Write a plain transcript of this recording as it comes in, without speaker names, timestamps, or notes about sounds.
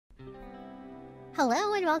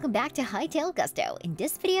Hello and welcome back to Hytale Gusto. In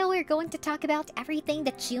this video, we're going to talk about everything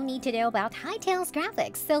that you need to know about Hytale's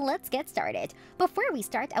graphics, so let's get started. Before we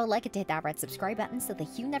start, I would like you to hit that red subscribe button so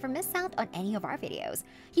that you never miss out on any of our videos.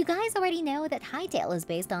 You guys already know that Hytale is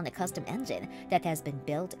based on a custom engine that has been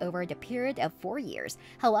built over the period of 4 years.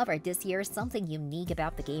 However, this year, something unique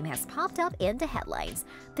about the game has popped up in the headlines.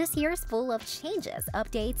 This year is full of changes,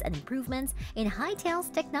 updates, and improvements in Hytale's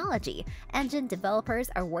technology. Engine developers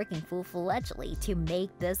are working full-fledgedly to make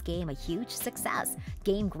this game a huge success.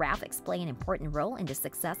 Game graphics play an important role in the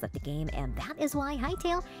success of the game, and that is why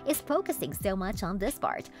Hytale is focusing so much on this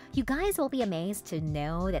part. You guys will be amazed to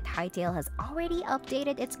know that Hytale has already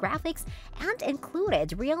updated its graphics and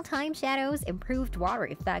included real-time shadows, improved water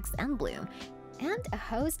effects and bloom, and a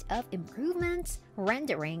host of improvements,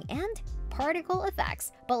 rendering, and particle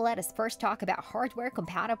effects. But let us first talk about hardware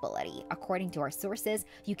compatibility. According to our sources,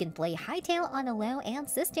 you can play Hytale on a low-end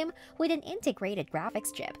system with an integrated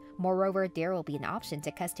graphics chip. Moreover, there will be an option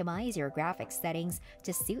to customize your graphics settings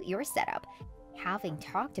to suit your setup. Having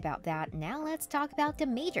talked about that, now let's talk about the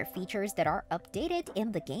major features that are updated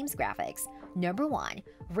in the game's graphics. Number 1.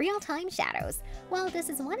 Real-time shadows. While this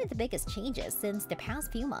is one of the biggest changes since the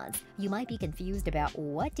past few months, you might be confused about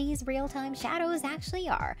what these real-time shadows actually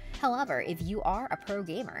are. However, if you are a pro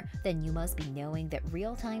gamer, then you must be knowing that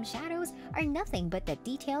real-time shadows are nothing but the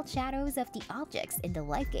detailed shadows of the objects in the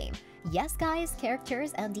live game. Yes guys,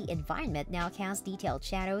 characters and the environment now cast detailed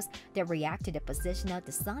shadows that react to the position of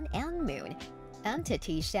the sun and moon.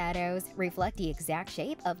 Entity shadows reflect the exact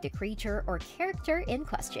shape of the creature or character in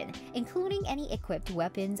question, including any equipped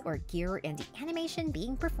weapons or gear and the animation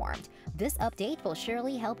being performed. This update will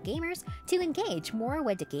surely help gamers to engage more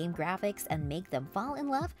with the game graphics and make them fall in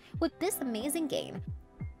love with this amazing game.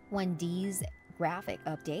 When these graphic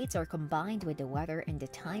updates are combined with the weather and the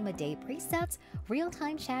time of day presets,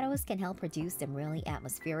 real-time shadows can help produce some really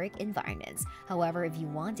atmospheric environments. However, if you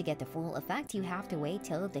want to get the full effect, you have to wait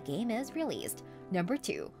till the game is released. Number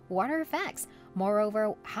 2. Water effects.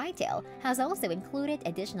 Moreover, Hytale has also included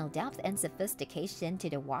additional depth and sophistication to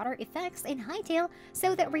the water effects in Hytale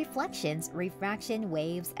so that reflections, refraction,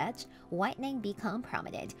 waves, edge, whitening become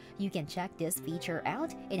prominent. You can check this feature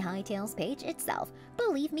out in Hytale's page itself.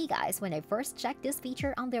 Believe me guys, when I first checked this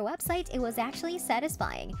feature on their website, it was actually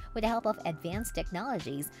satisfying. With the help of advanced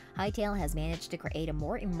technologies, Hytale has managed to create a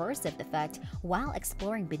more immersive effect while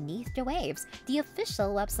exploring beneath the waves. The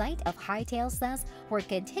official website of Hytale says, "We're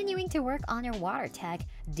continuing to work on our water tech.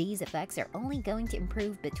 These effects are only going to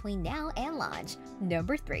improve between now and launch."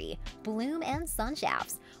 Number 3. Bloom and sun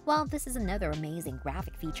shafts. While this is another amazing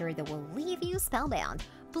graphic feature that will leave you spellbound,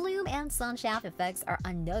 bloom and sun shaft effects are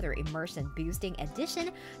another immersion-boosting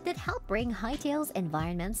addition that help bring Hytale's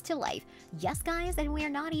environments to life. Yes guys, and we're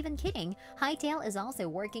not even kidding, Hytale is also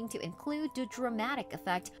working to include the dramatic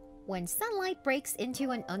effect when sunlight breaks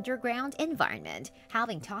into an underground environment.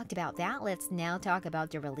 Having talked about that, let's now talk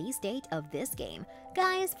about the release date of this game.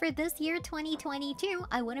 Guys, for this year 2022,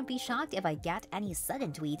 I wouldn't be shocked if I get any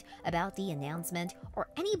sudden tweet about the announcement or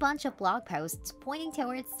any bunch of blog posts pointing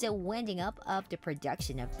towards the winding up of the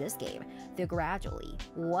production of this game. Though gradually,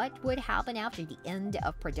 what would happen after the end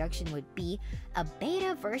of production would be a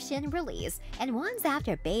beta version release, and once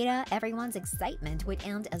after beta, everyone's excitement would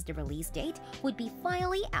end as the release date would be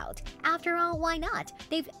finally out. After all, why not?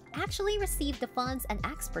 They've actually received the funds and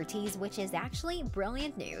expertise, which is actually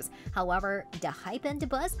brilliant news. However, the hype and the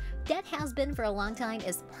buzz that has been for a long time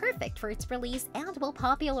is perfect for its release and will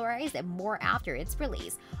popularize it more after its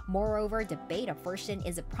release. Moreover, the beta version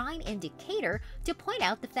is a prime indicator to point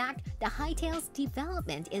out the fact that Hytale's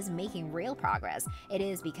development is making real progress. It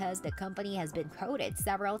is because the company has been quoted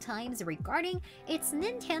several times regarding its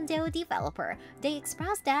Nintendo developer. They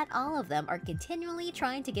expressed that all of them are continually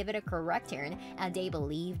trying to give it a correct turn, and they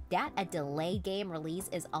believe that a delayed game release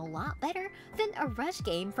is a lot better than a rush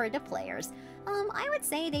game for the players. I would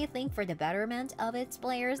say they think for the betterment of its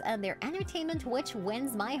players and their entertainment, which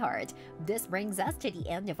wins my heart. This brings us to the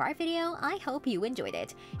end of our video. I hope you enjoyed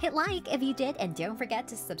it. Hit like if you did, and don't forget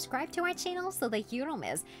to subscribe to our channel so that you don't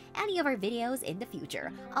miss any of our videos in the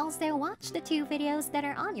future. Also, watch the 2 videos that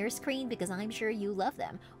are on your screen because I'm sure you love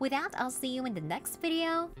them. With that, I'll see you in the next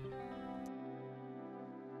video.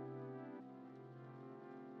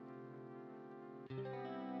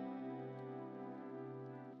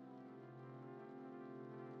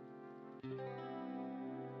 You